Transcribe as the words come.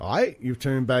All right, you've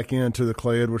tuned back into the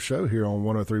Clay Edwards Show here on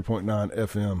 103.9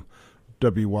 FM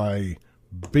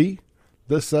WYB.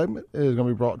 This segment is going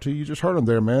to be brought to you. You just heard him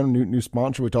there, man. New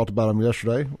sponsor. We talked about him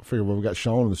yesterday. I figure we got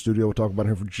Sean in the studio. We'll talk about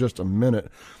him for just a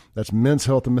minute. That's Men's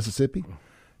Health in Mississippi.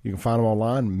 You can find them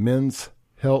online,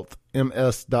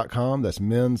 menshealthms.com. That's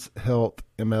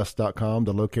menshealthms.com.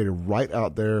 They're located right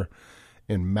out there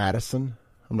in Madison.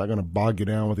 I'm not going to bog you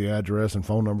down with the address and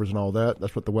phone numbers and all that.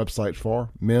 That's what the website's for,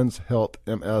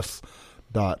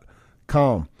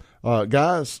 menshealthms.com.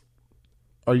 Guys,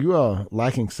 are you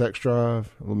lacking sex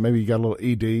drive? Well, maybe you got a little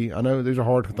ED. I know these are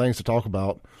hard things to talk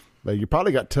about, but you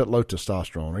probably got low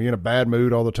testosterone. Are you in a bad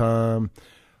mood all the time?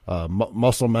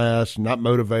 Muscle mass, not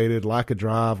motivated, lack of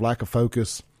drive, lack of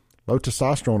focus? Low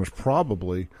testosterone is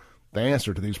probably the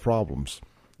answer to these problems.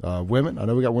 Women, I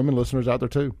know we got women listeners out there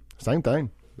too. Same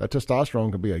thing. That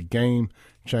testosterone can be a game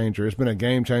changer. It's been a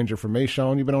game changer for me.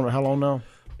 Sean, you've been on it how long now?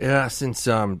 Yeah, since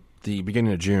the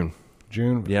beginning of June.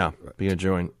 June? Yeah, beginning of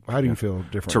June. How do you feel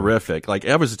different? Terrific. Like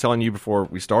I was telling you before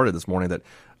we started this morning that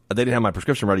they didn't have my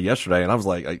prescription ready yesterday, and I was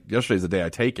like, yesterday's the day I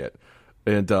take it.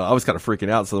 And I was kind of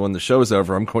freaking out. So when the show's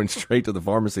over, I'm going straight to the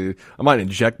pharmacy. I might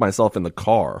inject myself in the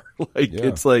car.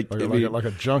 It's like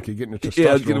a junkie getting your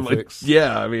testosterone fix.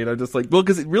 I mean, I'm just like, well,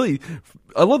 because it really,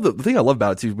 the thing I love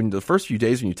about it too, when the first few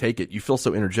days when you take it, you feel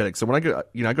so energetic. So when I go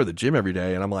to the gym every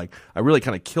day, and I'm like, I really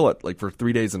kind of kill it like for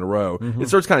 3 days in a row. Mm-hmm. It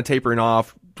starts kind of tapering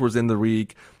off towards the end of the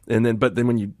week. But then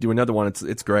when you do another one,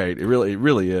 it's great. It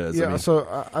really is. Yeah. I mean,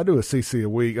 so I do a CC a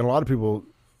week, and a lot of people,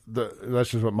 that's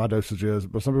just what my dosage is.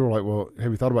 But some people are like, well,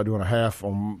 have you thought about doing a half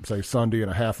on, say, Sunday and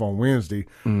a half on Wednesday?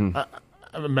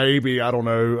 Mm-hmm. Maybe, I don't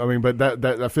know. I mean, but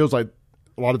that feels like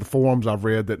a lot of the forums I've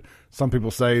read that some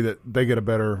people say that they get a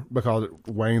better because it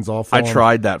wanes off. I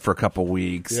tried that for a couple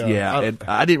weeks. Yeah.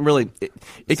 I didn't really.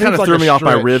 It kind of like threw me off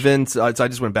my stretch. rhythm. So I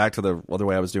just went back to the other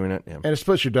way I was doing it. Yeah. And it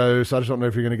splits your dose. I just don't know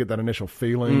if you're going to get that initial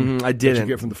feeling. I didn't that you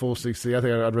get from the full CC. I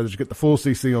think I'd rather just get the full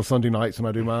CC on Sunday nights when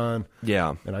I do mine.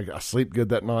 Yeah. And I sleep good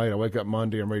that night. I wake up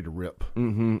Monday. I'm ready to rip.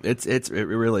 Mm-hmm. It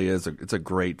really is. It's a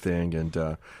great thing. And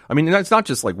I mean, it's not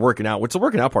just like working out, which the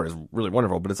working out part is really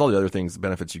wonderful, but it's all the other things, the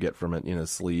benefits you get from it.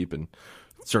 Sleep and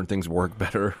certain things work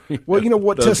better. Well,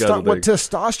 what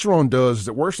testosterone does is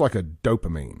it works like a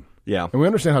dopamine. Yeah. And we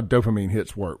understand how dopamine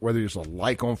hits work, whether it's a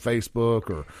like on Facebook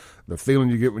or the feeling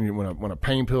you get when a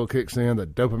pain pill kicks in, the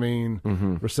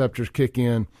dopamine receptors kick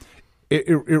in. It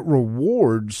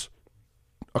rewards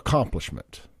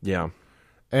accomplishment. Yeah.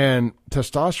 And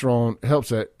testosterone helps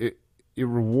that. It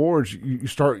rewards, you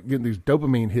start getting these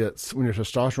dopamine hits when your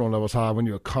testosterone level's high when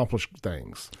you accomplish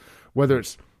things, whether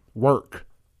it's work,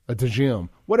 at the gym,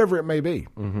 whatever it may be.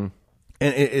 Mm-hmm.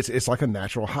 And it's like a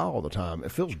natural high all the time.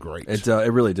 It feels great. It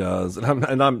really does. I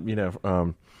had done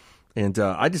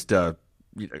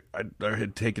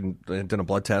a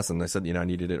blood test, and I said, I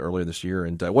needed it earlier this year,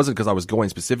 and it wasn't because I was going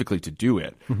specifically to do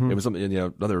it. Mm-hmm. It was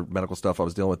something, other medical stuff I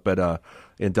was dealing with, but I'm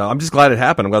just glad it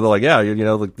happened. I'm glad they're like, yeah,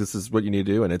 like this is what you need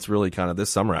to do, and it's really kind of this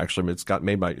summer actually. It's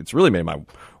really made my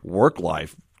work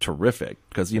life terrific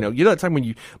because that time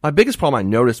when my biggest problem I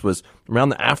noticed was around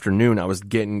the afternoon I was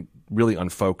getting really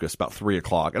unfocused about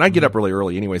 3:00, and I get up really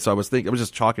early anyway, so I was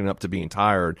just chalking it up to being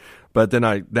tired. But then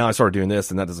now I started doing this,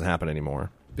 and that doesn't happen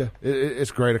anymore. Yeah, it's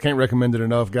great. I can't recommend it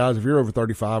enough, guys. If you're over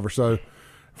 35 or so,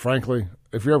 frankly,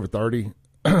 if you're over 30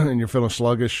 and you're feeling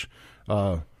sluggish,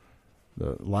 the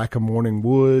lack of morning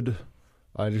wood,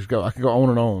 I can go on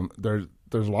and on. There's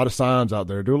a lot of signs out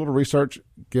there. Do a little research.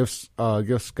 Give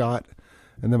Scott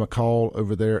and them a call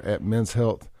over there at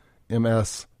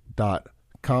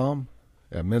menshealthms.com,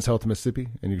 at Men's Health Mississippi,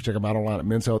 and you can check them out online at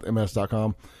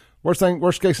menshealthms.com.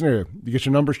 Worst case scenario, you get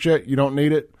your numbers checked, you don't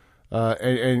need it,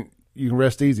 and you can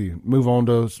rest easy. Move on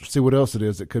to see what else it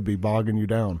is that could be bogging you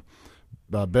down.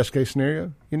 Best case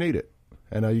scenario, you need it,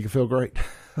 and you can feel great.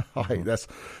 All right,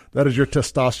 that is your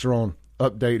testosterone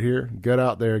update here. Get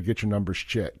out there, get your numbers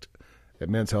checked at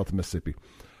Men's Health Mississippi.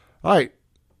 All right,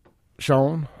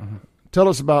 Sean. Mm-hmm. Tell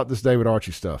us about this David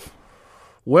Archie stuff.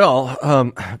 Well,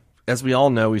 as we all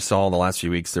know, we saw in the last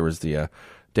few weeks there was the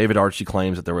David Archie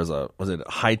claims that there was a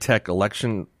high-tech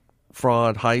election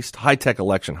fraud heist, high-tech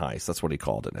election heist. That's what he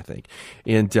called it, I think.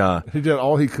 And he did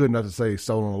all he could not to say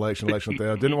stolen election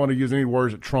theft. Didn't want to use any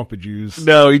words that Trump had used.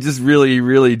 No, he just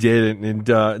really didn't. And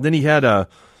then he had a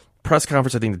press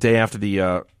conference, I think, the day after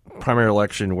the primary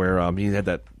election where he had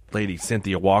that lady,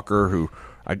 Cynthia Walker, who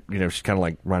she kind of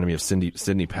like reminded me of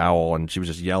Sidney Powell, and she was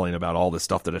just yelling about all this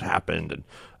stuff that had happened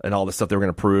and all this stuff they were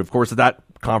going to prove. Of course, at that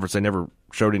conference, they never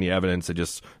showed any evidence. They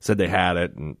just said they had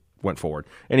it and went forward.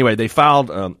 Anyway, they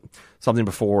filed something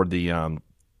before the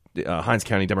Hinds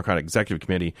County Democratic Executive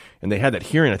Committee, and they had that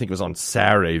hearing. I think it was on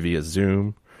Saturday via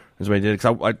Zoom. is what he did.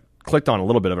 Because I clicked on a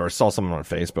little bit of it, or saw something on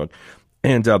Facebook.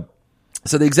 And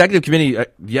so the executive committee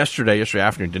yesterday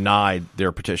afternoon denied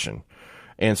their petition.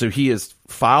 And so he has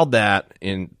filed that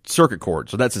in circuit court.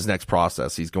 So that's his next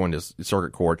process. He's going to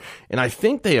circuit court. And I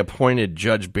think they appointed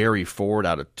Judge Barry Ford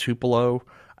out of Tupelo.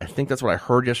 I think that's what I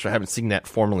heard yesterday. I haven't seen that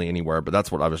formally anywhere, but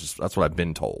that's what I've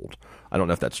been told. I don't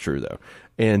know if that's true though.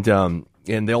 And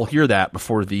they'll hear that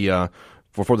before the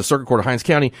circuit court of Hinds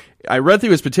County. I read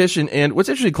through his petition, and what's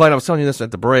interesting, Clyde, I was telling you this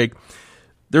at the break.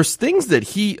 There's things that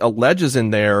he alleges in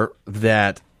there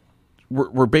that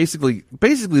were basically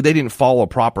they didn't follow a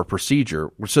proper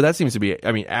procedure. So that seems to be,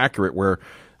 accurate, where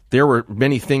there were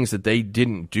many things that they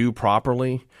didn't do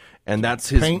properly. And that's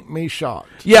his. Paint me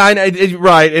shocked. Yeah,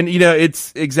 right. And,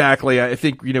 it's exactly, I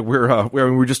think,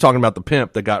 we're just talking about the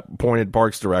pimp that got appointed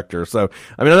parks director. So,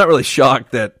 I'm not really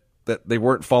shocked that they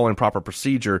weren't following proper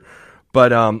procedure.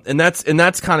 But, and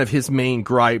that's kind of his main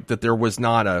gripe, that there was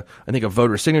not a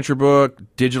voter signature book,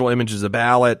 digital images of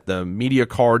ballot, the media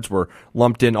cards were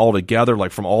lumped in all together,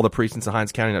 like from all the precincts in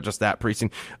Hinds County, not just that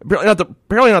precinct.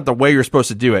 Apparently not the way you're supposed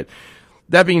to do it.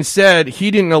 That being said,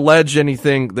 he didn't allege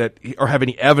anything or have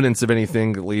any evidence of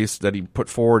anything, at least, that he put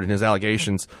forward in his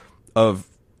allegations of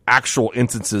actual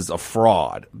instances of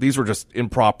fraud. These were just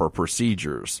improper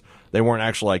procedures. They weren't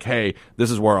actually like, hey, this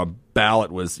is where a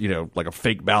ballot was, like a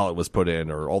fake ballot was put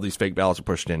in, or all these fake ballots were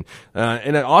pushed in.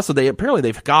 And then also,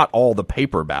 they've got all the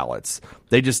paper ballots.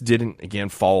 They just didn't, again,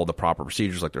 follow the proper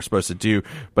procedures like they're supposed to do.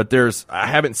 But I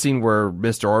haven't seen where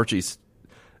Mr. Archie's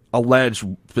alleged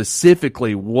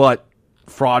specifically what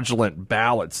fraudulent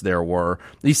ballots there were.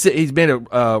 He's made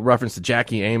a reference to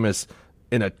Jackie Amos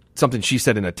in something she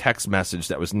said in a text message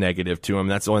that was negative to him.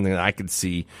 That's the only thing that I could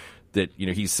see that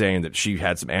he's saying that she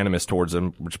had some animus towards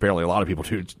him, which apparently a lot of people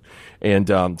do. And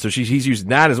so he's using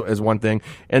that as one thing.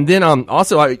 And then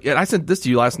also I sent this to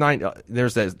you last night.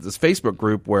 There's this Facebook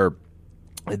group where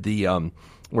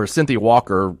where Cynthia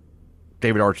Walker,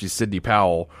 David Archie's Sidney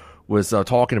Powell, was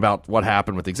talking about what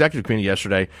happened with the executive committee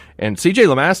yesterday, and C.J.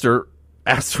 LeMaster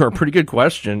asked her a pretty good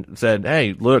question, said,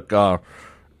 hey, look,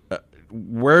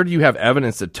 where do you have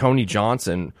evidence that Tony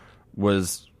Johnson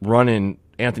was running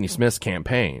Anthony Smith's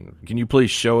campaign? Can you please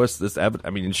show us this evidence?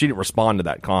 And she didn't respond to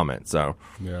that comment, so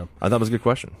yeah, I thought it was a good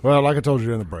question. Well, like I told you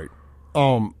during the break,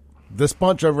 this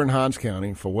bunch over in Hinds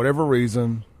County, for whatever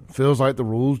reason, feels like the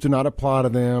rules do not apply to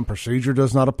them, procedure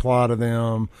does not apply to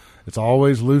them, it's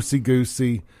always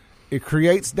loosey-goosey. It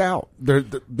creates doubt.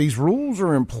 These rules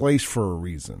are in place for a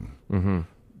reason. Mm-hmm.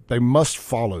 They must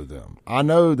follow them. I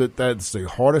know that's the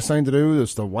hardest thing to do.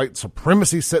 It's the white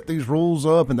supremacy set these rules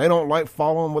up, and they don't like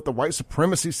following what the white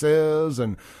supremacy says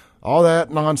and all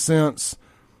that nonsense.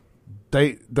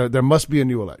 There must be a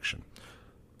new election,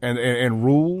 and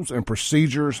rules and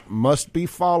procedures must be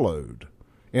followed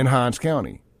in Hinds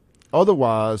County.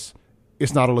 Otherwise,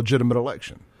 it's not a legitimate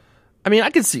election.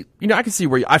 I can see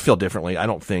where I feel differently. I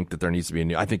don't think that there needs to be a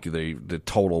new. I think the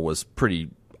total was pretty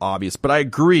obvious, but I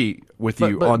agree with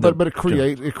you on But it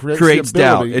creates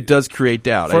doubt. It does create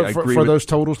doubt. I agree for those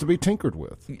totals to be tinkered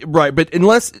with. Right, but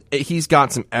unless he's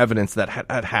got some evidence that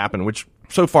had happened, which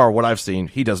so far what I've seen,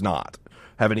 he does not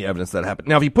have any evidence that happened.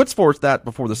 Now, if he puts forth that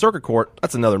before the circuit court,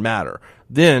 that's another matter.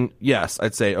 Then, yes,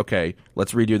 I'd say, okay,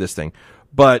 let's redo this thing.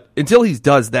 But until he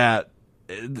does that,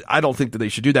 I don't think that they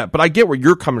should do that. But I get where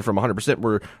you're coming from 100%,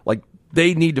 where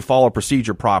they need to follow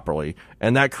procedure properly,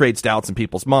 and that creates doubts in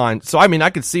people's minds. So, I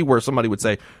could see where somebody would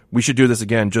say, we should do this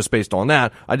again just based on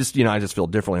that. I just feel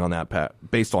differently on that, Pat,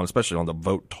 based on, especially on the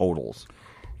vote totals.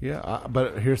 Yeah,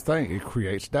 but here's the thing. It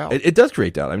creates doubt. It does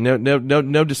create doubt.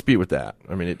 No dispute with that.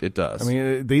 It does.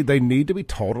 They need to be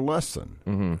taught a lesson.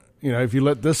 Mm-hmm. If you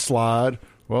let this slide,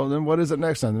 well, then what is it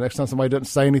next time? The next time somebody doesn't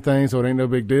say anything, so it ain't no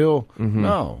big deal. Mm-hmm.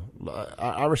 No.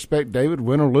 I respect David,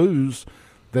 win or lose,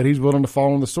 that he's willing to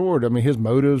fall on the sword. His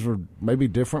motives are maybe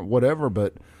different, whatever,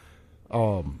 but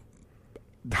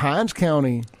Hinds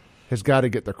County has got to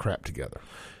get their crap together.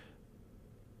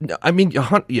 Yeah,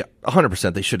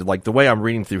 100% they should. Like the way I'm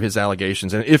reading through his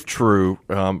allegations, and if true,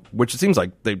 which it seems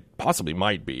like they possibly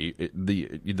might be,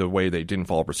 the way they didn't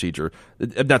follow procedure,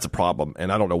 that's a problem,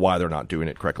 and I don't know why they're not doing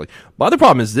it correctly. My other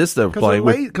problem is this, though,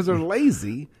 because they're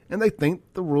lazy and they think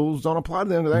the rules don't apply to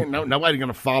them. They ain't nobody's going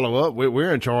to follow up.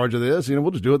 We're in charge of this. We'll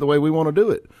just do it the way we want to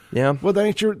do it. Yeah. Well, that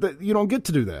ain't you don't get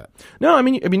to do that. No,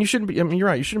 you shouldn't be. You're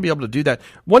right. You shouldn't be able to do that.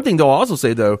 One thing, though, I'll also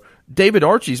say, though, David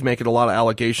Archie's making a lot of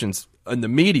allegations in the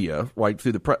media, right,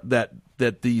 through that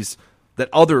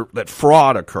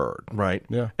fraud occurred, right?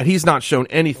 Yeah. And he's not shown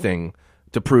anything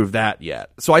to prove that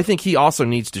yet. So I think he also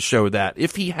needs to show that.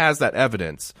 If he has that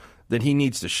evidence, then he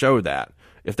needs to show that.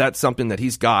 If that's something that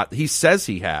he's got, he says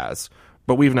he has,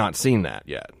 But we've not seen that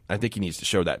yet. I think he needs to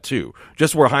show that too.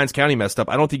 Just where Hinds County messed up,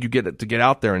 I don't think you get to get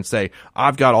out there and say,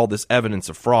 I've got all this evidence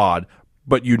of fraud,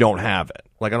 but you don't have it.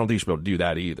 Like, I don't think you should be able to do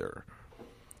that either.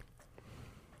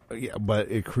 Yeah, but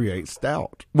it creates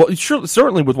doubt. Well,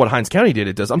 certainly with what Hinds County did,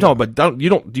 it does. I'm talking about,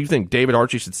 do you think David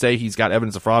Archie should say he's got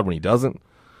evidence of fraud when he doesn't?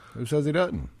 Who says he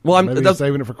doesn't? Well, Maybe he's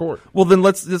saving it for court. Well, then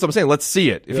that's what I'm saying. Let's see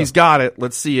it. If he's got it,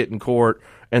 let's see it in court.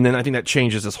 And then I think that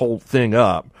changes this whole thing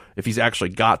up if he's actually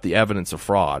got the evidence of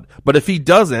fraud. But if he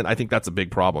doesn't, I think that's a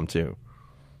big problem too.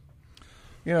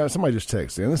 You know, somebody just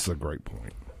texted in. This is a great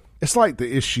point. It's like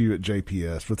the issue at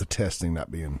JPS with the testing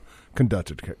not being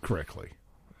conducted correctly.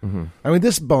 Mm-hmm. I mean,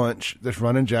 this bunch that's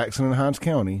running Jackson and Hinds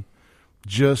County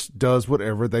just does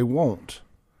whatever they want.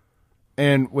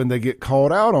 And when they get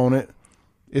called out on it,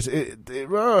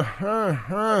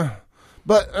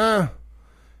 but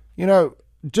you know,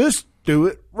 just do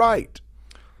it right.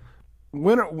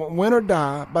 Win or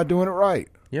die by doing it right.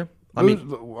 Yeah. I mean,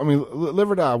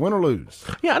 live or die, win or lose.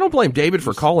 Yeah, I don't blame David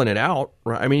for calling it out.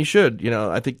 Right? I mean, he should. You know,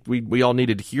 I think we all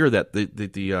needed to hear that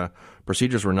the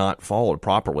procedures were not followed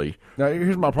properly. Now,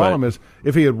 here's my problem: is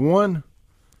if he had won,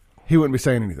 he wouldn't be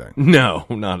saying anything. No,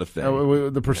 not a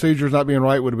thing. The procedures not being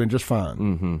right would have been just fine.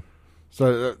 Mm-hmm.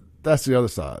 So that's the other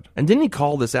side. And didn't he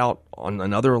call this out on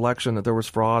another election that there was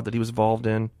fraud that he was involved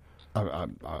in?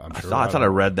 I'm sure. I thought I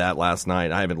read that last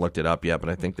night. I haven't looked it up yet, but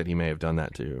I think that he may have done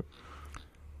that too.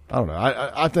 I don't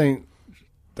know. I think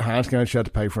Hinds County should have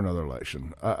to pay for another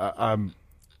election. And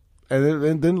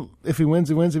then if he wins,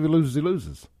 he wins. If he loses, he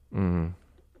loses. Mm-hmm.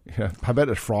 Yeah, I bet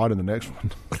there's fraud in the next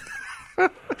one.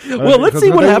 Well, let's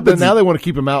see what happens. Now they want to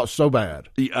keep him out so bad.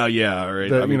 Yeah, right.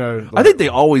 That, I think they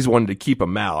always wanted to keep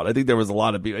him out. I think there was a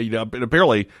lot of, and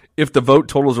apparently if the vote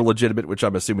totals are legitimate, which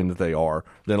I'm assuming that they are,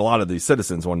 then a lot of the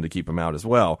citizens wanted to keep him out as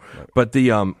well. Right. But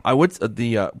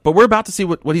but we're about to see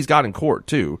what he's got in court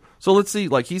too. So let's see.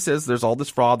 Like he says, there's all this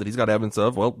fraud that he's got evidence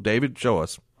of. Well, David, show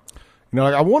us. You know,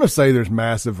 I want to say there's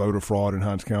massive voter fraud in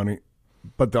Hinds County,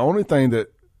 but the only thing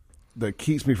that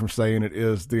keeps me from saying it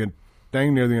is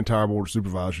dang near the entire board of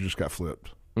supervisors just got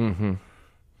flipped. Mm-hmm.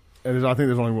 And I think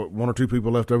there's only one or two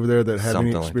people left over there that have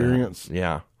any experience. Like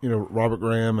yeah. You know, Robert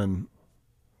Graham and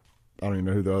I don't even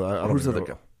know who the other. Who's the other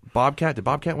guy? Bobcat? Did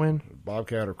Bobcat win?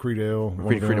 Bobcat or Creedell?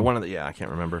 One of the. Yeah, I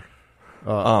can't remember.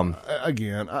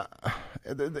 Again,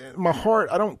 my heart.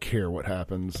 I don't care what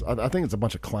happens. I think it's a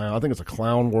bunch of clown. I think it's a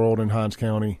clown world in Hinds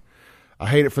County. I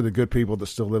hate it for the good people that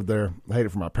still live there. I hate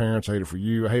it for my parents. I hate it for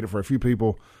you. I hate it for a few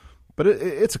people. But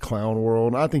it's a clown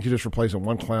world. I think you're just replacing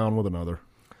one clown with another.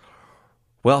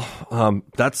 Well,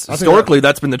 that's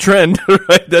been the trend,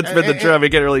 right? That's been the trend. We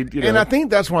can't really, And I think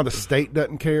that's why the state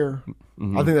doesn't care.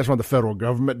 Mm-hmm. I think that's why the federal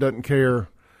government doesn't care.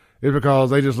 It's because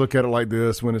they just look at it like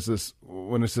this: when it's this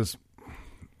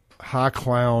high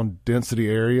clown density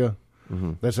area,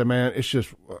 mm-hmm. They say, "Man,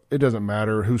 it doesn't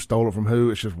matter who stole it from who.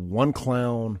 It's just one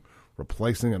clown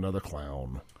replacing another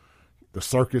clown." The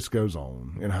circus goes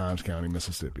on in Hinds County,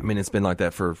 Mississippi. I mean, it's been like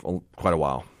that for quite a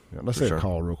while. Yeah, let's take a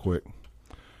call real quick.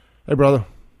 Hey, brother.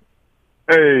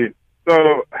 Hey,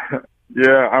 so,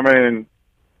 yeah, I mean,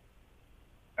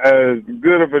 as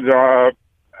good of a job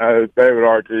as David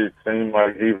Archie seemed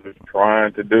like he was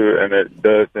trying to do, and it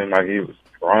does seem like he was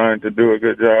trying to do a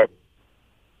good job,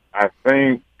 I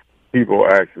think people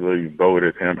actually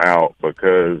voted him out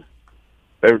because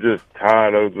they were just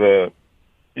tired of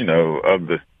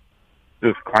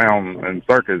this clown and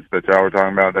circus that y'all were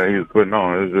talking about that he was putting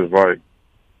on. It's just like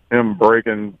him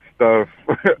breaking stuff,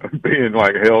 being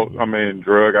like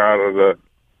drug out of the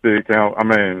city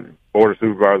council, board of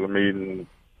supervisor meetings,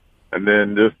 and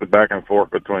then just the back and forth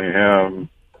between him,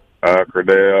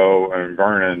 Credell, and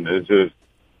Vernon is just,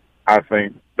 I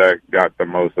think that got the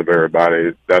most of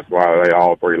everybody. That's why they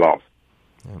all three lost.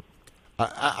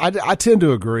 I tend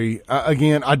to agree. I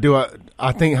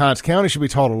think Hinds County should be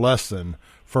taught a lesson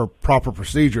for proper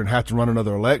procedure and have to run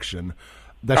another election.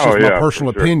 That's just my personal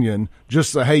opinion.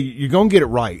 Just say, hey, you're going to get it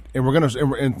right, and we're going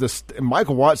to. And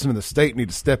Michael Watson and the state need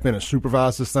to step in and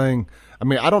supervise this thing. I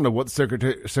mean, I don't know what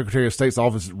the Secretary of State's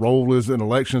office role is in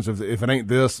elections. If it ain't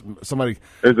this, somebody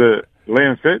is it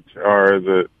Lynn Fitch or is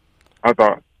it? I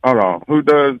thought. Hold on, who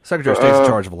does? Secretary of State's in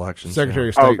charge of elections. Secretary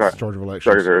of State's in charge of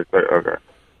elections. Secretary of State. Okay.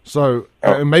 So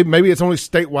maybe it's only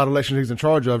statewide elections he's in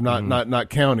charge of, not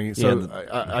county. So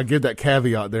yeah, I give that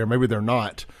caveat there. Maybe they're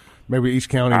not. Maybe each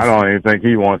county. I don't even think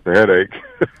he wants the headache.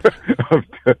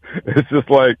 It's just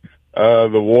like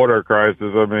the water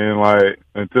crisis. I mean, like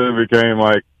until it became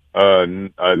like a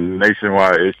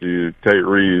nationwide issue, Tate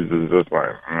Reeves is just like,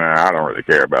 I don't really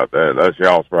care about that. That's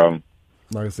y'all's problem.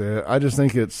 Like I said, I just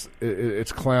think it's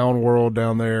clown world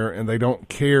down there, and they don't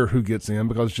care who gets in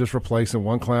because it's just replacing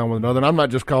one clown with another. And I'm not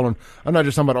just talking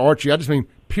about Archie. I just mean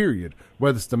period.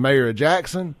 Whether it's the mayor of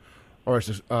Jackson, or it's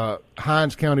the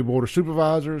Hinds County Board of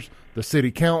Supervisors, the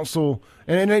city council,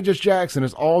 and it ain't just Jackson.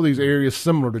 It's all these areas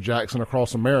similar to Jackson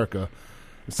across America,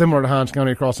 similar to Hinds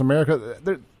County across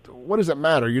America. What does it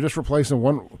matter? You're just replacing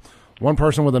one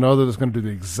person with another that's going to do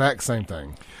the exact same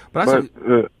thing. But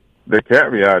the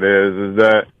caveat is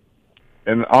that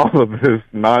in all of this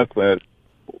nonsense,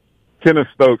 Kenneth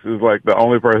Stokes is like the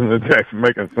only person in Jackson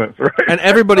making sense, right? And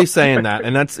everybody's saying that,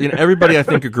 and that's everybody I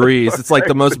think agrees. It's like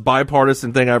the most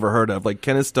bipartisan thing I ever heard of. Like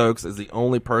Kenneth Stokes is the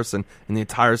only person in the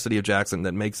entire city of Jackson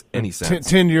that makes any sense.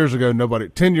 10 years ago, nobody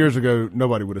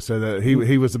would have said that.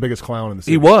 He was the biggest clown in the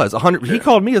city. He was 100. He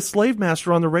called me a slave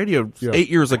master on the radio 8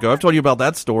 years ago. I've told you about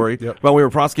that story. When we were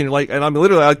prosecuting, and I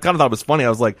kind of thought it was funny. I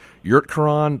was like, Yurt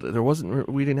Quran,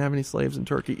 we didn't have any slaves in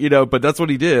Turkey, but that's what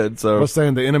he did. So I was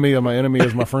saying the enemy of my enemy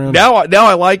is my friend. Now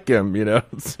I like him,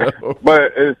 So.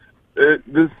 But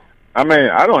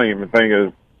I don't even think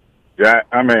it's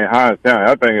Hinds County.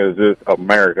 I think it's just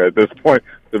America at this point.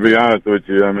 To be honest with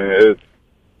you,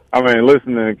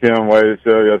 listening to Kim Wade's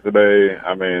show yesterday.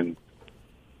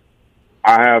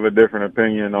 I have a different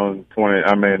opinion on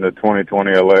the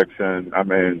 2020 election.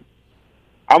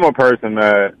 I'm a person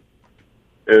that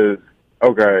is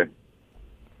okay.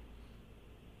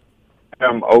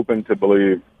 I'm open to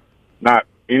believe not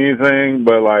anything,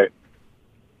 but like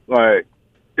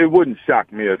it wouldn't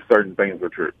shock me if certain things were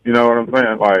true. You know what I'm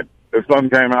saying? Like if something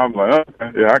came out, I'm like,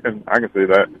 okay, yeah, I can see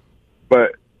that.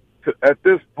 But at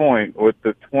this point with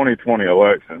the 2020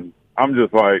 election, I'm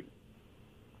just like,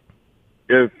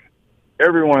 if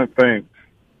everyone thinks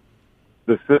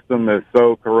the system is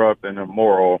so corrupt and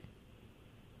immoral,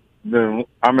 then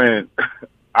I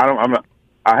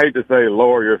hate to say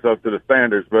lower yourself to the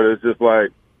standards, but it's just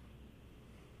like,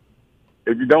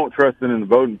 if you don't trust it in the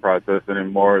voting process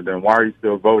anymore, then why are you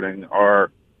still voting,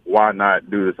 or why not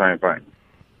do the same thing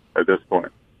at this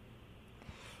point?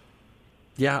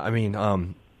 Yeah, I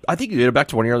think back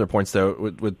to one of your other points,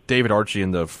 though, with David Archie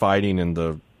and the fighting and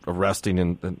the arresting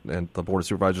and the Board of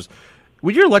Supervisors.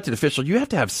 When you're an elected official, you have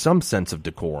to have some sense of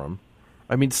decorum.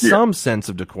 Some sense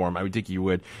of decorum, I would think you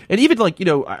would. And even,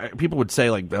 people would say,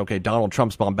 okay, Donald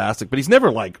Trump's bombastic, but he's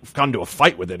never, gone into a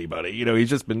fight with anybody. He's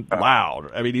just been loud.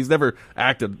 He's never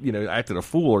acted a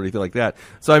fool or anything like that.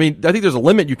 So, I think there's a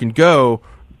limit you can go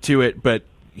to it, but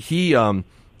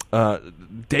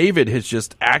David has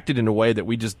just acted in a way that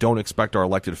we just don't expect our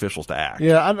elected officials to act.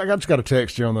 Yeah, I just got a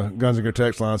text here on the Guns and Gear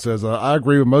text line. It says, I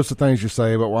agree with most of the things you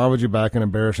say, but why would you back an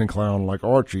embarrassing clown like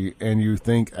Archie and you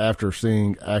think after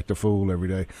seeing act a fool every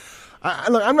day?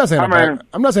 I'm not saying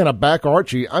I back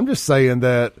Archie. I'm just saying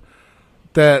that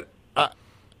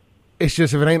it's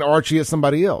just if it ain't Archie, it's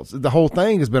somebody else. The whole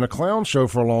thing has been a clown show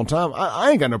for a long time.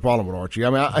 I ain't got no problem with Archie.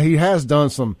 He has done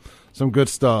some good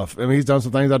stuff. He's done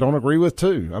some things I don't agree with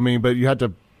too. But you have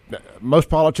to. Most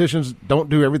politicians don't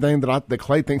do everything that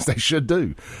Clay thinks they should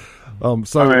do.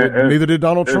 Neither did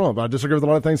Donald Trump. I disagree with a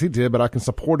lot of things he did, but I can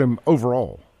support him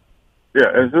overall.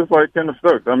 Yeah, it's just like Kenneth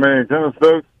Stokes. Kenneth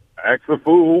Stokes acts a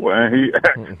fool, and he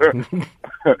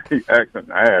acts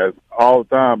an ass all the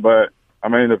time. But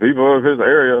the people of his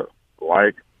area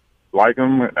like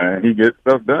him, and he gets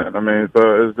stuff done.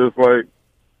 So it's just like.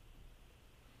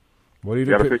 What do you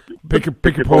do? Pick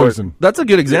your poison. That's a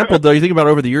good example, though. You think about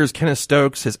over the years, Kenneth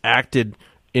Stokes has acted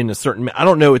in a certain. I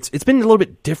don't know. It's been a little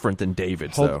bit different than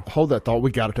David's, though. Hold that thought. We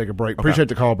got to take a break. Okay. Appreciate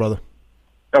the call, brother.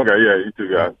 Okay, yeah, you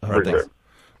too, guys. All right, thanks.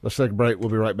 Let's take a break.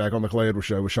 We'll be right back on the Clay Edwards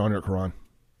Show with Sean Yurt Quran.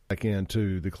 Back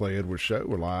into the Clay Edwards Show.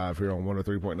 We're live here on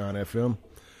 103.9 FM.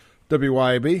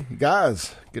 WYAB.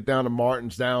 Guys, get down to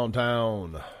Martin's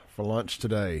downtown for lunch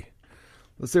today.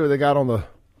 Let's see what they got on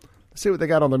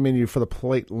the menu for the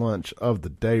plate lunch of the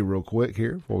day real quick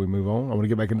here before we move on. I'm going to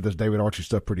get back into this David Archie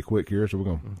stuff pretty quick here, so we're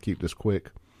going to keep this quick.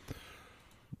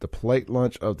 The plate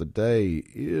lunch of the day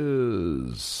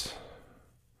is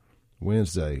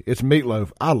Wednesday. It's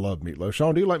meatloaf. I love meatloaf.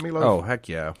 Sean, do you like meatloaf? Oh, heck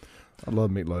yeah. I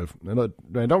love meatloaf.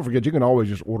 And don't forget, you can always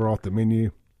just order off the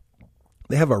menu.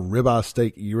 They have a ribeye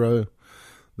steak gyro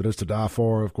that is to die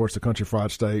for. Of course, the country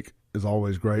fried steak is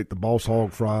always great. The boss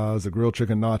hog fries, the grilled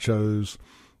chicken nachos,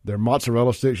 their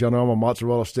mozzarella sticks. Y'all know I'm a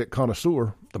mozzarella stick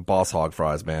connoisseur. The Boss Hog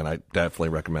fries, man, I definitely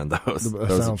recommend those.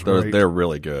 Sounds great. They're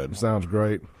really good. Sounds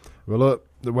great. Well, look,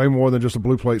 they're way more than just a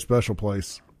blue plate special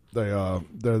place. They're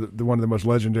one of the most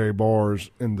legendary bars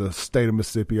in the state of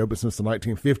Mississippi, open since the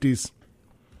 1950s.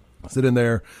 Sit in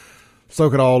there,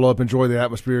 soak it all up, enjoy the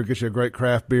atmosphere, get you a great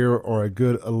craft beer or a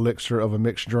good elixir of a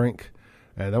mixed drink.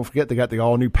 And don't forget, they got the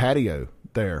all-new patio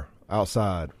there.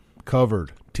 outside,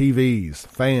 covered, TVs,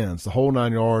 fans, the whole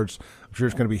 9 yards. I'm sure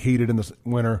it's going to be heated in the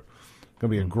winter.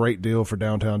 Going to be a great deal for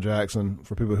downtown Jackson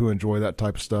for people who enjoy that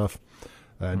type of stuff.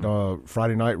 And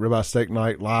Friday night, ribeye steak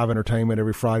night, live entertainment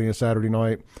every Friday and Saturday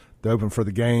night. They're open for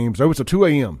the games. They're open till 2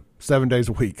 a.m., 7 days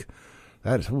a week.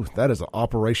 That is an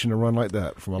operation to run like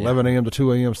that, from 11 a.m. to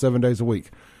 2 a.m., 7 days a week.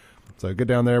 So get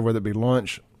down there, whether it be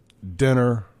lunch,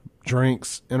 dinner,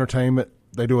 drinks, entertainment.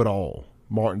 They do it all.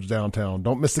 Martin's downtown.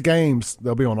 Don't miss the games.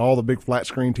 They'll be on all the big flat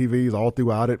screen TVs all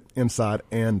throughout it, inside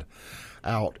and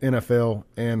out, NFL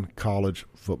and college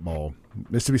football.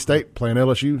 Mississippi State playing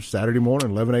LSU Saturday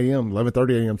morning, 11 a.m.,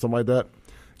 11:30 a.m., something like that.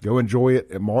 Go enjoy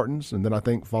it at Martin's. And then I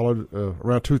think followed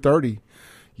around 2:30,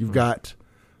 you've got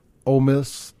Ole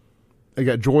Miss. You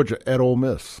got Georgia at Ole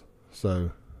Miss.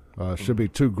 So should be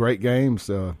two great games.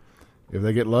 If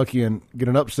they get lucky and get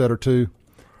an upset or two,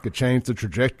 could change the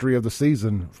trajectory of the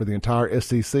season for the entire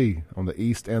SEC on the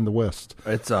East and the West.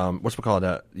 It's what's we call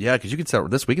it? Yeah, because you can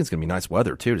sit. This weekend's gonna be nice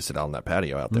weather too to sit out on that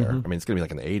patio out there. I mean, it's gonna be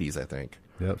like in the 80s, I think.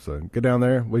 Yep. So get down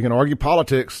there. We can argue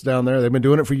politics down there. They've been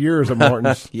doing it for years at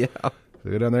Martin's. Yeah. So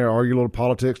get down there, argue a little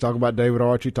politics, talk about David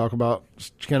Archie, talk about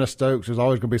Kenneth Stokes. There's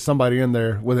always going to be somebody in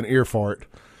there with an ear fart.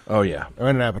 Oh yeah, or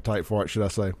an appetite for it, should I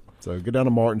say. So get down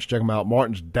to Martin's, check them out.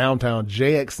 Martin's downtown,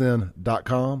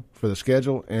 jxn.com for the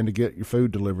schedule and to get your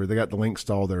food delivery. They got the links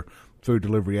to all their food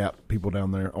delivery app people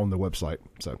down there on the website.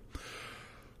 So,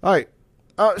 all right.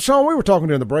 Sean, we were talking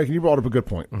during the break, and you brought up a good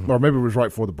point. Or maybe it was right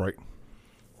before the break.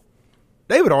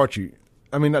 David Archie,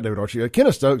 not David Archie,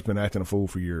 Kenneth Stokes been acting a fool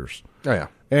for years. Oh, yeah.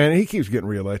 And he keeps getting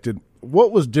reelected.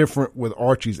 What was different with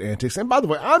Archie's antics? And by the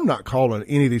way, I'm not calling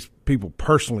any of these people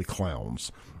personally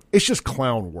clowns. It's just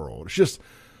clown world. It's just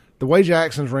the way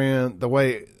Jackson's ran, the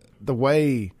way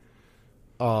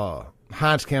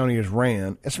Hinds County is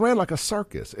ran. It's ran like a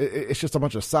circus. It's just a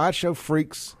bunch of sideshow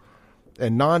freaks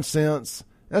and nonsense.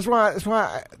 That's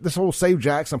why this whole Save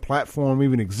Jackson platform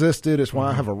even existed. It's why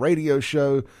I have a radio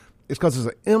show. It's because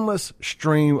there's an endless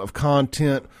stream of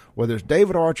content, whether it's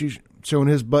David Archie showing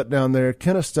his butt down there,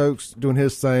 Kenneth Stokes doing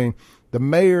his thing, the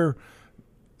mayor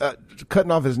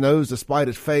cutting off his nose despite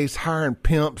his face, hiring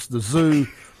pimps, the zoo.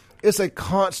 It's a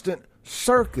constant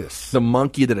circus. The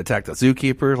monkey that attacked the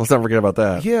zookeeper. Let's not forget about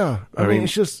that. Yeah. I mean,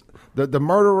 it's just the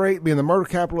murder rate being the murder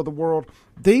capital of the world.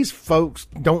 These folks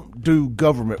don't do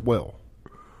government well.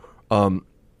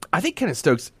 I think Kenneth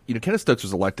Stokes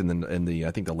was elected in the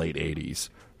I think the late 80s.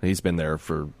 He's been there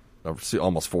for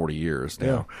almost 40 years now.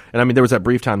 Yeah. And I mean, there was that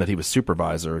brief time that he was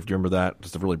supervisor. If you remember that,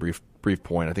 just a really brief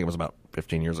point. I think it was about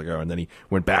 15 years ago. And then he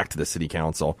went back to the city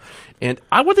council. And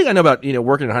one thing I know about,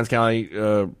 working in Hinds County,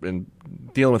 and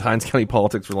dealing with Hinds County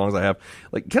politics for as long as I have,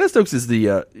 like Kenneth Stokes is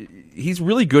he's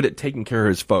really good at taking care of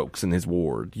his folks in his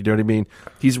ward. You know what I mean?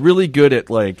 He's really good at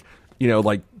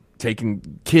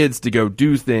taking kids to go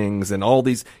do things and all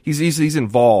these. He's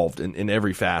involved in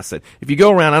every facet. If you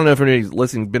go around, I don't know if anybody's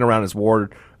listening, been around his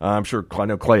ward. I'm sure I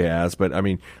know Clay has, but I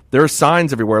mean, there are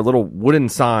signs everywhere, little wooden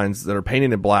signs that are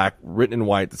painted in black, written in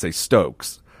white that say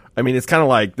Stokes. I mean, it's kind of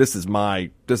like this is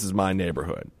my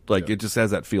neighborhood. Like It just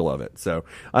has that feel of it. So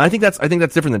I think that's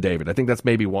different than David. I think that's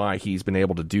maybe why he's been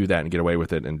able to do that and get away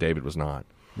with it, and David was not.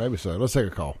 Maybe so. Let's take a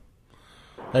call.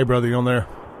 Hey, brother, you on there?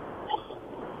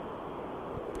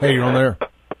 Hey, you're on there.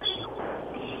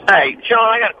 Hey,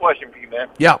 Sean, I got a question for you, man.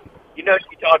 Yeah. You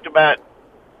talked about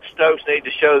Stokes need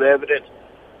to show the evidence.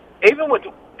 Even with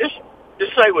just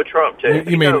say with Trump too.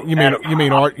 You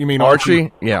mean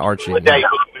Archie? Yeah, Archie.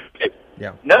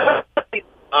 Yeah. No.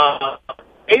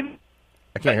 Even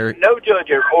I can't hear it. No judge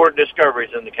ever ordered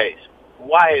discoveries in the case.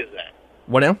 Why is that?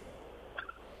 What now?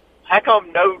 How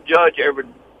come no judge ever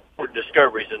ordered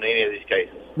discoveries in any of these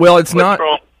cases? Well, it's not.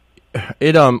 Trump?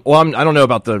 I don't know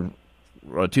about the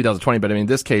 2020, but I mean, in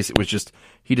this case, it was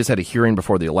he just had a hearing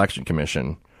before the election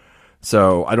commission.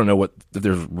 So I don't know I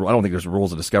don't think there's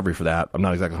rules of discovery for that. I'm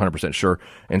not exactly 100% sure.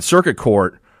 In circuit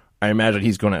court, I imagine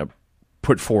he's going to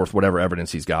put forth whatever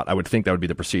evidence he's got. I would think that would be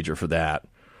the procedure for that.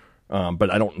 But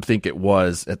I don't think it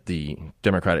was at the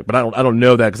Democratic. But I don't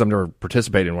know that because I've never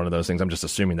participated in one of those things. I'm just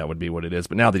assuming that would be what it is.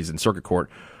 But now that he's in circuit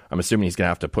court, I'm assuming he's going to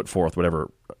have to put forth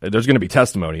whatever. There's going to be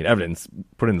testimony and evidence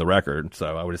put in the record.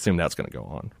 So I would assume that's going to go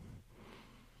on.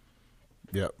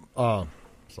 Yep.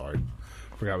 Sorry.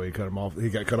 Forgot we cut him off. He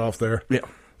got cut off there. Yeah.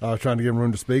 I was trying to give him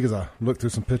room to speak as I looked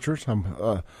through some pictures.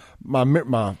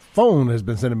 My phone has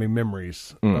been sending me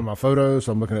memories of my photos.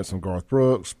 So I'm looking at some Garth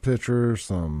Brooks pictures,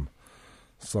 some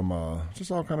just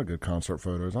all kind of good concert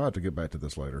photos. I'll have to get back to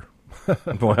this later.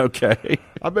 Well, okay.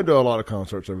 I've been to a lot of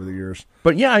concerts over the years.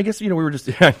 But yeah, I guess, we were just,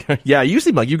 yeah, you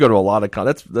seem like you go to a lot of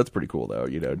that's pretty cool though,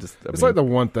 It's like the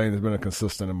one thing that's been a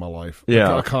consistent in my life.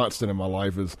 Yeah. A constant in my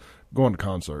life is going to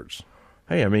concerts.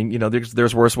 Hey, I mean,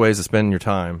 there's worse ways to spend your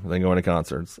time than going to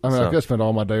concerts. I mean, So, I could spend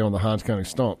all my day on the Hinds County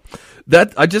Stump.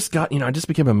 that I just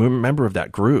became a member of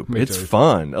that group. Me It's too.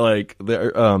 fun.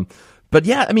 But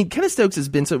yeah, I mean, Kenneth Stokes he's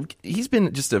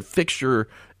been just a fixture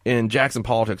in Jackson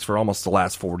politics for almost the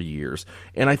last 40 years.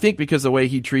 And I think because the way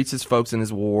he treats his folks in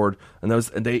his ward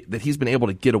that he's been able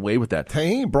to get away with that. He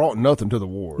ain't brought nothing to the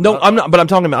ward. No, I'm not, but I'm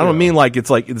talking about, I don't mean like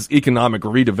it's economic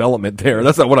redevelopment there.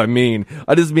 That's not what I mean.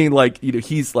 I just mean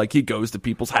he's like, he goes to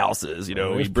people's houses, he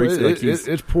brings,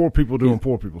 it's poor people doing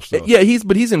poor people stuff. yeah,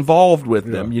 he's involved with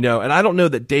them, and I don't know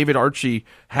that David Archie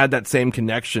had that same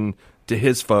connection to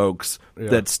his folks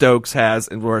that Stokes has,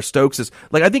 and where Stokes is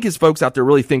I think his folks out there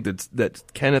really think that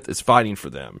Kenneth is fighting for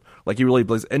them. Like he really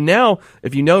believes. And now,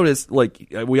 if you notice,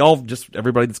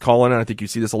 everybody that's calling, and I think you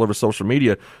see this all over social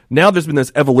media. Now there's been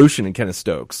this evolution in Kenneth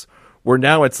Stokes, where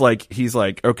now it's like he's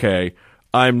like, okay,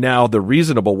 I'm now the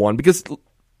reasonable one because.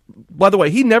 By the way,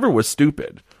 he never was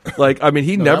stupid.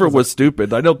 He never was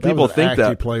stupid. I know people think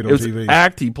that. He played on it was TV.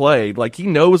 Act he played. He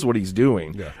knows what he's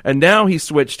doing. Yeah. And now he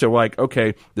switched to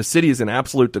okay, the city is in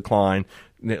absolute decline.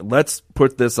 Let's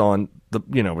put this on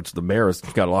which the mayor has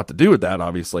got a lot to do with that,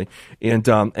 obviously. And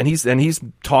he's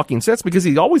talking sense because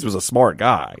he always was a smart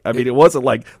guy. I mean, it wasn't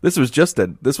like this was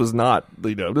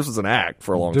an act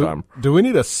for a long time. Do we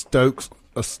need a Stokes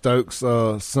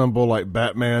symbol like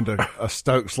Batman to a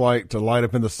Stokes light to light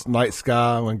up in the night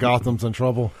sky when Gotham's in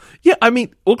trouble? Yeah, I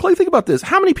mean, well, Clay, think about this.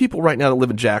 How many people right now that live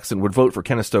in Jackson would vote for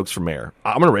Kenneth Stokes for mayor?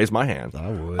 I'm going to raise my hand. I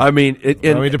would. I mean,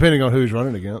 depending on who's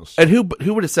running against. And who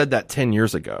would have said that 10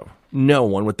 years ago? No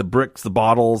one, with the bricks, the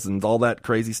bottles, and all that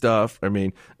crazy stuff. I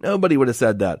mean, nobody would have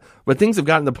said that. But things have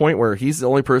gotten to the point where he's the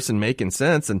only person making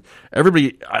sense. And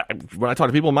everybody, when I talk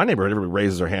to people in my neighborhood, everybody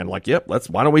raises their hand like, yep,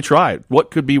 why don't we try it? What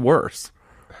could be worse?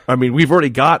 I mean, we've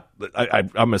already got,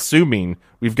 I'm assuming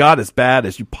we've got as bad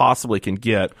as you possibly can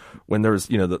get when there's,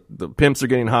 the pimps are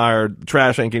getting hired, the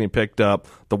trash ain't getting picked up,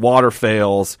 the water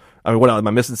fails. I mean, what am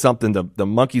I missing something? The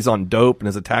monkey's on dope and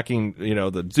is attacking, the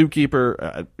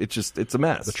zookeeper. It's a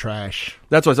mess. The trash.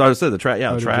 That's what I was saying. The trash.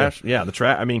 Yeah, the trash. Yeah, the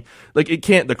trash. I mean,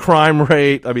 the crime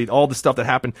rate. I mean, all the stuff that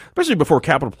happened, especially before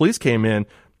Capitol Police came in.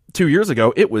 2 years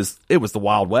ago, it was the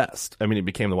Wild West. I mean, it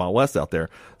became the Wild West out there.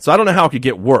 So I don't know how it could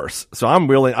get worse. So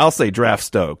I'll say draft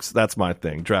Stokes. That's my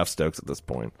thing. Draft Stokes at this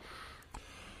point.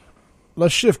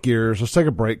 Let's shift gears. Let's take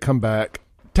a break. Come back.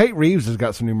 Tate Reeves has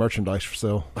got some new merchandise for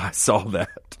sale. I saw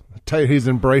that. He's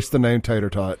embraced the name Tater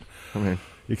Tot. I mean,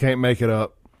 you can't make it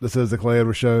up. This is the Clay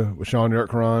Edwards Show with Sean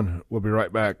Yerk-Karan. We'll be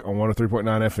right back on 103.9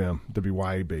 FM,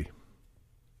 WYAB.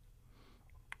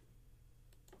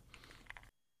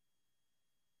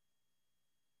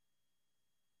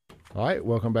 All right,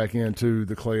 welcome back into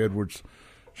the Clay Edwards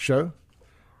Show.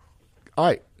 All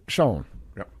right, Sean.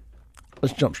 Yep.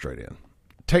 Let's jump straight in.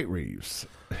 Tate Reeves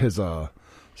is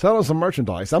selling some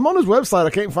merchandise. I'm on his website. I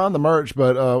can't find the merch,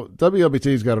 but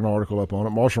WLBT's got an article up on it.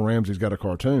 Marshall Ramsey's got a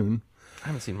cartoon. I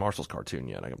haven't seen Marshall's cartoon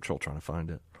yet. I'm still trying to find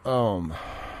it.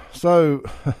 So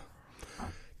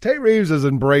Tate Reeves has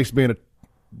embraced being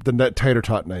the Tater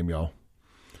Tot name, y'all.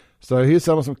 So he's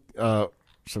selling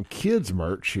some kids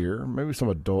merch here, maybe some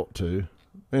adult too.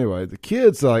 Anyway, the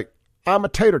kids I'm a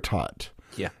tater tot.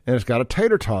 Yeah. And it's got a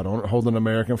tater tot on it holding an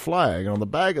American flag. And on the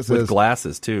bag it says... With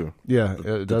glasses too. Yeah,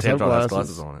 it does have glasses. Has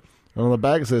glasses on it. And on the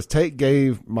bag it says, Tate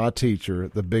gave my teacher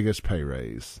the biggest pay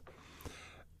raise.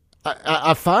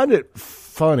 I find it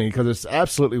funny because it's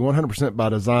absolutely 100% by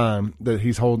design that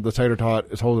the tater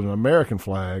tot is holding an American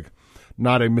flag,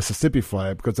 not a Mississippi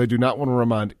flag, because they do not want to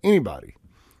remind anybody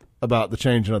about the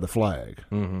changing of the flag.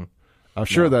 Mm-hmm. I'm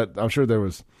sure there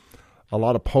was a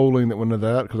lot of polling that went into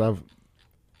that because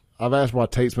I've asked why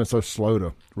Tate's been so slow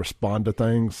to respond to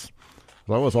things.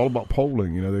 Well, it's all about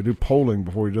polling. They do polling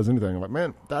before he does anything. I'm like,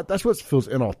 man, that's what feels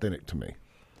inauthentic to me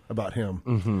about him.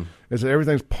 Mm-hmm. Is that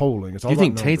everything's polling. It's all you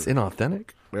think about Tate's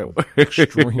inauthentic?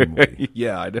 Extremely.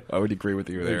 Yeah, I would agree with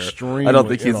you there. Extremely I don't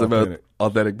think he's the most inauthentic.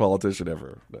 authentic politician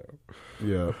ever. No.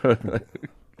 Yeah.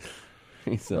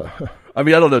 I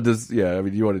mean, I don't know. Do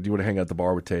you want to hang out at the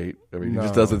bar with Tate? I mean, he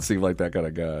just doesn't seem like that kind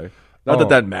of guy. Not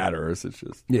that matters. It's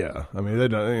just I mean, they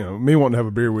don't. Me wanting to have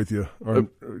a beer with you,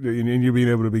 and you being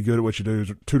able to be good at what you do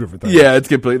is two different things. Yeah, it's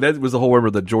complete. That was the whole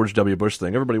the George W. Bush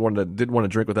thing. Everybody didn't want to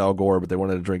drink with Al Gore, but they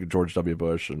wanted to drink with George W.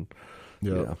 Bush, and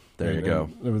there you go.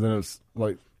 And then it's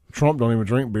like Trump don't even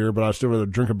drink beer, but I still rather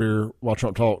drink a beer while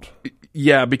Trump talked.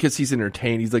 Yeah, because he's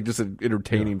entertaining. He's just an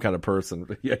entertaining kind of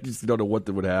person. Yeah, I just don't know what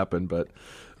would happen, but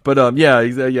I don't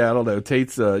know.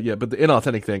 Tate's but the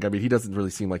inauthentic thing. I mean, he doesn't really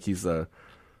seem like he's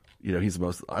he's the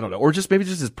most. I don't know, or just maybe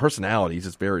just his personality. He's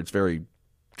just very. It's very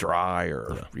dry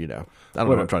or I don't know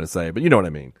what I'm trying to say, but you know what I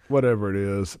mean. Whatever it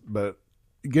is, but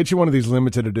get you one of these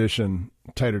limited edition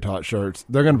tater tot shirts.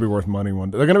 They're going to be worth money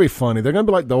one day. They're going to be funny. They're going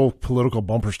to be like the old political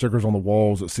bumper stickers on the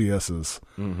walls at CS's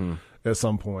at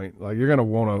some point. Like you're going to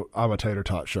want I'm a tater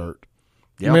tot shirt.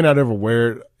 Yep. You may not ever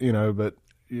wear it, but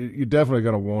you're definitely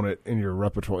going to want it in your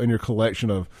repertoire, in your collection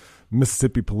of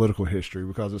Mississippi political history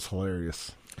because it's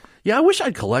hilarious. Yeah, I wish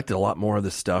I'd collected a lot more of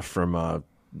this stuff from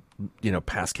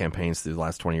past campaigns through the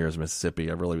last 20 years of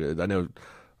Mississippi. I know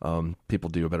people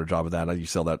do a better job of that. You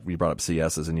sell that. You brought up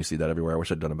CS's, and you see that everywhere. I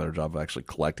wish I'd done a better job of actually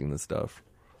collecting this stuff.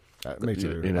 Me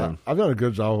too. I've done a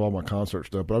good job of all my concert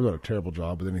stuff, but I've done a terrible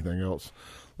job with anything else.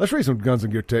 Let's read some Guns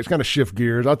and Gear text. Kind of shift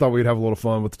gears. I thought we'd have a little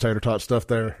fun with the tater tot stuff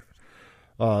there.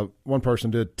 One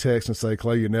person did text and say,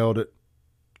 Clay, you nailed it.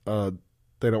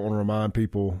 They don't want to remind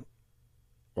people.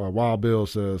 Wild Bill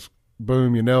says,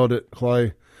 boom, you nailed it,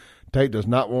 Clay. Tate does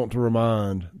not want to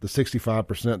remind the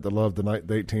 65% that loved the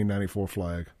 1894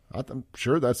 flag. I'm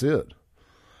sure that's it.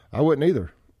 I wouldn't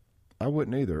either.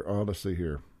 Let's see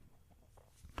here.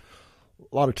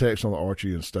 A lot of text on the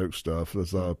Archie and Stokes stuff.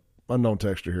 There's a unknown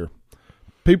texture here.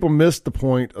 People missed the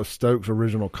point of Stokes'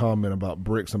 original comment about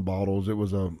bricks and bottles. It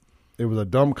was a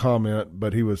dumb comment,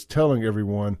 but he was telling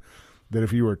everyone that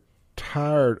if you were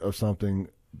tired of something,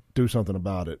 do something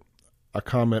about it. I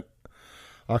comment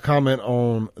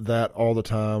on that all the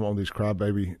time on these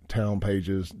crybaby town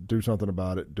pages. Do something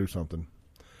about it. Do something.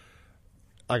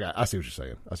 I see what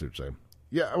you're saying.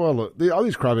 Yeah, well, look, all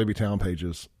these crybaby town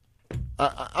pages,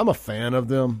 I'm a fan of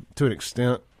them to an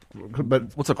extent.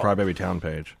 But what's a crybaby town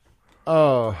page?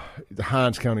 The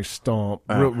Hinds County Stomp,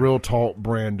 Real Talk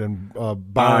Brandon,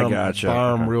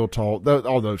 Byram Real Talk,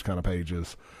 all those kind of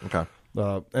pages. Okay.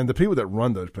 And the people that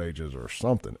run those pages are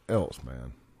something else,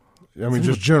 man. I mean,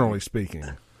 just generally speaking,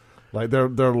 like their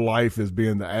life is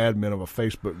being the admin of a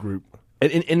Facebook group.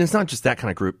 And it's not just that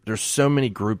kind of group. There's so many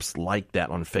groups like that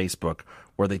on Facebook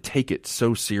where they take it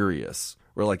so serious.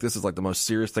 Where like this is like the most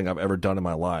serious thing I've ever done in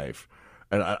my life.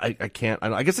 And I can't.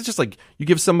 I guess it's just like you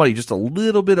give somebody just a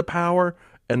little bit of power,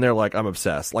 and they're like, I'm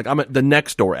obsessed. Like I'm at the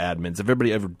Nextdoor admins. If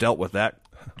everybody ever dealt with that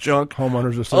junk,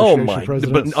 homeowners association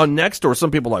presidents. But on Nextdoor,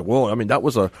 some people are like, well, I mean, that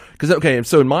was so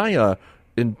in my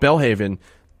in Belhaven,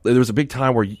 there was a big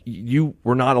time where you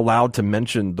were not allowed to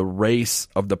mention the race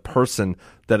of the person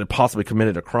that had possibly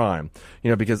committed a crime,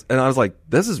 because, and I was like,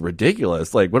 this is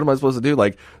ridiculous. Like, what am I supposed to do?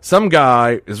 Like, some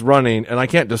guy is running and I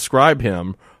can't describe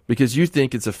him because you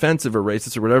think it's offensive or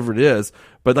racist or whatever it is.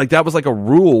 But like, that was like a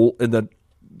rule in the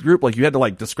group. Like, you had to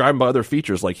like describe him by other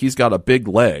features. Like, he's got a big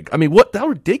leg. I mean, how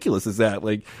ridiculous is that?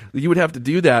 Like, you would have to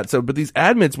do that. So, but these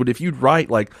admins would, if you'd write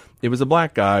like it was a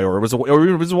black guy or it was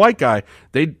a white guy,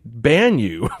 they'd ban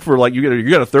you for like, you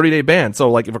got a 30-day ban. So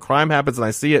like, if a crime happens and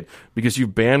I see it because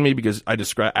you've banned me because I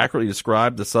accurately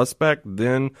described the suspect,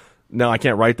 then no, I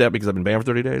can't write that because I've been banned for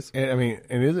 30 days. And, I mean,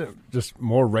 and is it just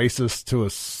more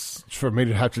racist for me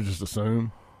to have to just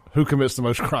assume who commits the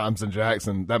most crimes in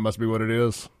Jackson? That must be what it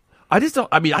is. I just don't.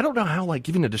 I mean, I don't know how like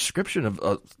giving a description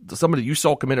of somebody you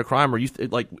saw commit a crime or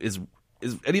is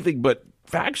anything but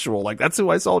factual. Like that's who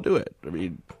I saw do it. I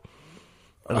mean,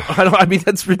 I mean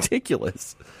that's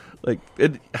ridiculous. Like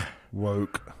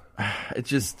woke. It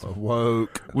just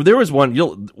woke. Well, there was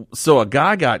one. So a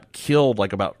guy got killed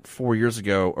like about 4 years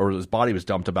ago, or his body was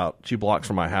dumped about 2 blocks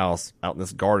from my house out in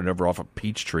this garden over off a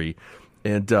Peachtree,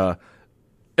 and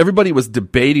everybody was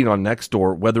debating on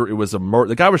Nextdoor whether it was a murder.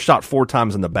 The guy was shot 4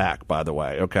 times in the back, by the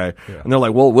way. Okay. Yeah. And they're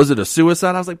like, well, was it a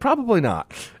suicide? I was like, probably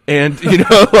not. And,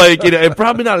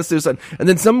 probably not a suicide. And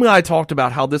then some guy talked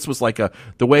about how this was like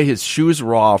the way his shoes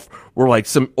were off were like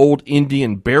some old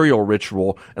Indian burial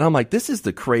ritual. And I'm like, this is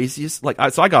the craziest. Like,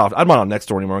 so I got off. I'm not on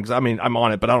Nextdoor anymore because I mean, I'm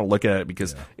on it, but I don't look at it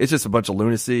because it's just a bunch of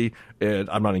lunacy and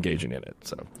I'm not engaging in it.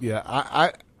 So,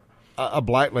 yeah, a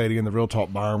black lady in the Real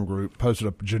Talk Byram group posted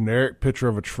a generic picture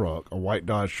of a truck, a white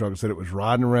Dodge truck, and said it was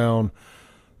riding around.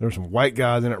 There were some white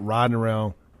guys in it riding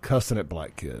around, cussing at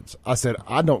black kids. I said,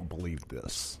 I don't believe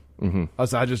this. Mm-hmm. I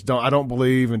said, I don't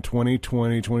believe in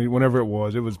 2020, whenever it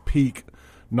was peak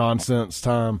nonsense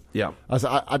time. Yeah. I said,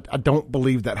 I don't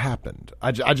believe that happened.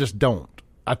 I just don't.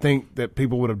 I think that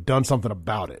people would have done something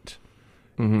about it.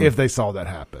 Mm-hmm. If they saw that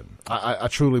happen. I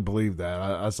truly believe that.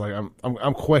 I was like,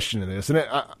 I'm questioning this. And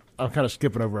I'm kind of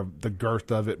skipping over the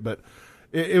girth of it, but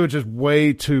it was just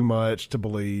way too much to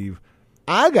believe.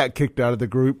 I got kicked out of the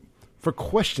group for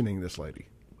questioning this lady.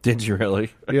 Did you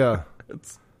really? Yeah.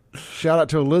 Shout out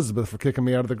to Elizabeth for kicking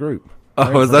me out of the group.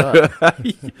 Oh, is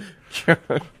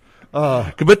that?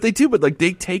 But they do, but like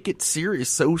they take it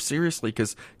so seriously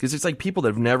because it's like people that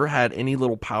have never had any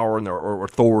little power in their or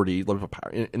authority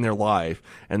in their life,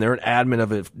 and they're an admin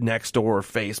of it Nextdoor or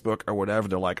Facebook or whatever.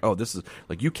 They're like, oh, this is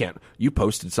like you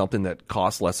posted something that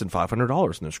costs less than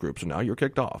 $500 in this group, so now you're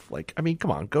kicked off. Like, I mean,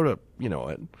 come on, go to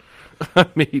it. I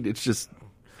mean,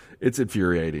 it's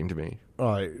infuriating to me.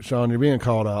 All right, Sean, you're being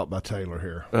called out by Taylor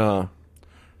here.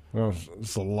 Well,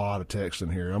 it's a lot of text in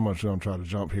here. I'm just going to try to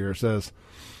jump here. It says,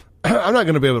 I'm not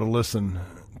going to be able to listen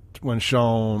when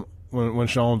Sean's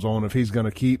on if he's going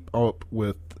to keep up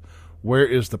with where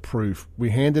is the proof.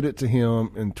 We handed it to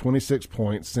him in 26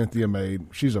 points Cynthia made.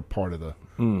 She's a part of the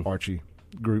Archie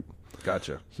group.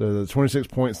 Gotcha. So the 26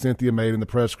 points Cynthia made in the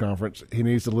press conference, he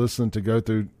needs to listen to go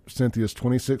through Cynthia's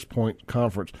 26-point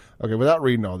conference. Okay, without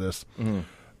reading all this,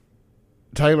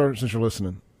 Taylor, since you're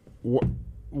listening,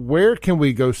 where can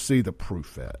we go see the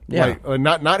proof at? Yeah. Like,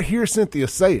 not hear Cynthia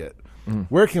say it.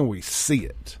 Where can we see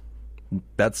it?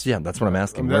 That's what I'm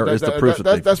asking. Where is the proof?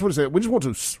 That's what it said. We just want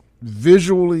to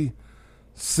visually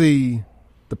see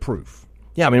the proof.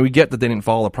 Yeah, I mean, we get that they didn't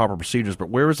follow the proper procedures, but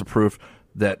where is the proof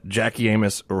that Jackie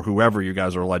Amos or whoever you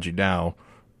guys are alleging now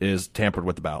is tampered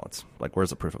with the ballots? Like, where's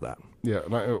the proof of that? Yeah, I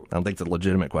don't think it's a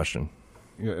legitimate question.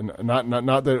 Yeah, not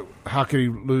that. How could he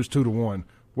lose 2-1?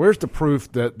 Where's the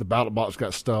proof that the ballot box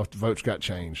got stuffed, votes got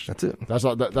changed? That's it.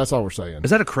 That's all we're saying. Is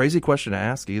that a crazy question to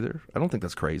ask either? I don't think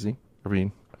that's crazy. I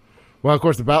mean, well, of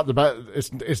course,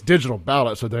 it's digital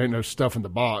ballot, so there ain't no stuff in the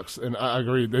box. And I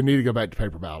agree, they need to go back to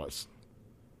paper ballots.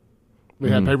 We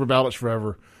had paper ballots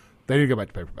forever. They need to go back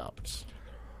to paper ballots.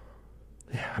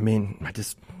 Yeah, I mean,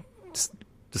 just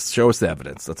show us the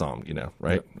evidence. That's all,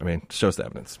 right? Yep. I mean, show us the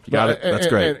evidence. You got it. That's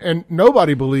great. And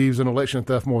nobody believes in election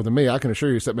theft more than me. I can assure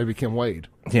you, except maybe Kim Wade.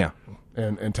 Yeah.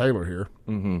 And Taylor here.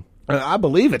 Mm-hmm. I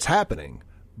believe it's happening,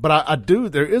 but I do.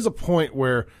 There is a point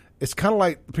where it's kind of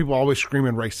like people always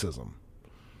screaming racism.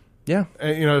 Yeah.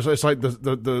 And, it's like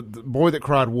the boy that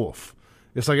cried wolf.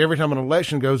 It's like every time an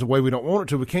election goes the way we don't want it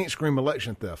to, we can't scream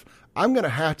election theft. I'm going to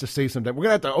have to see some. We're going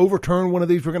to have to overturn one of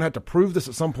these. We're going to have to prove this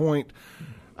at some point.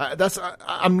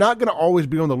 I'm not going to always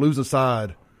be on the losing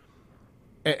side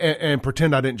and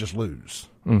pretend I didn't just lose.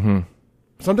 Mm-hmm.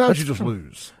 Sometimes you just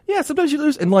lose. Yeah, sometimes you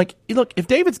lose. And look, if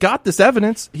David's got this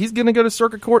evidence, he's going to go to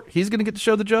circuit court. He's going to get to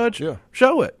show the judge. Yeah.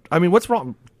 Show it. I mean, what's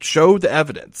wrong? Show the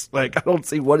evidence. Like, I don't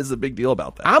see what is the big deal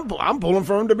about that. I'm pulling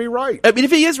for him to be right. I mean, if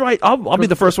he is right, I'll be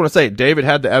the first one to say David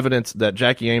had the evidence that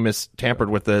Jackie Amos tampered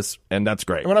with this, and that's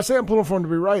great. And when I say I'm pulling for him to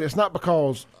be right, it's not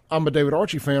because I'm a David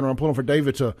Archie fan or I'm pulling for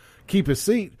David to keep his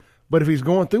seat. But if he's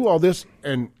going through all this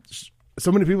and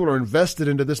so many people are invested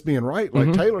into this being right,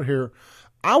 like Taylor here,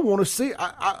 I want to see.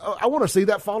 I want to see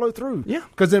that follow through. Yeah,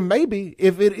 because then maybe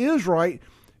if it is right,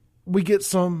 we get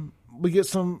some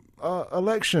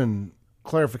election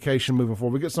clarification moving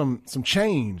forward. We get some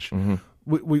change. Mm-hmm.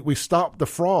 We stop the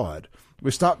fraud.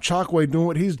 We stop Chokwe doing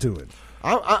what he's doing.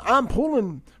 I'm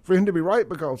pulling for him to be right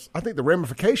because I think the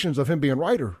ramifications of him being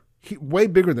right are way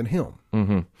bigger than him.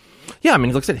 Mm-hmm. Yeah, I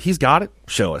mean, like I said, he's got it.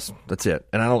 Show us. That's it.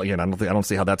 And I don't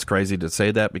see how that's crazy to say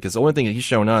that because the only thing that he's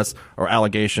shown us are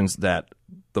allegations that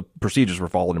the procedures were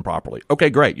followed improperly. Okay,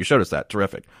 great. You showed us that.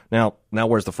 Terrific. Now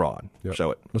where's the fraud? Yep.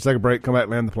 Show it. Let's take a break. Come back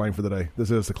and land the plane for the day.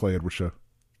 This is the Clay Edwards Show.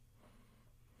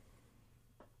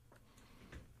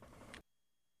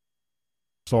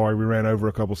 Sorry, we ran over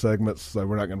a couple segments, so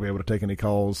we're not going to be able to take any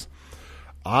calls.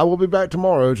 I will be back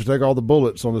tomorrow to take all the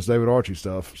bullets on this David Archie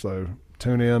stuff. So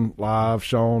tune in live.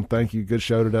 Sean, thank you. Good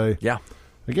show today. Yeah.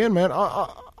 Again, man,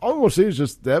 all I want to see is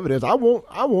just the evidence. I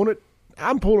want it.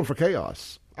 I'm pulling for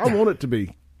chaos. I want it to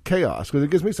be chaos because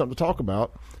it gives me something to talk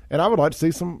about. And I would like to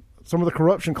see some of the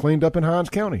corruption cleaned up in Hinds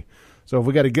County. So if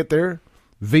we got to get there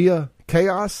via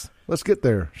chaos, let's get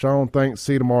there. Sean, thanks.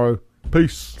 See you tomorrow.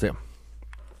 Peace. See ya.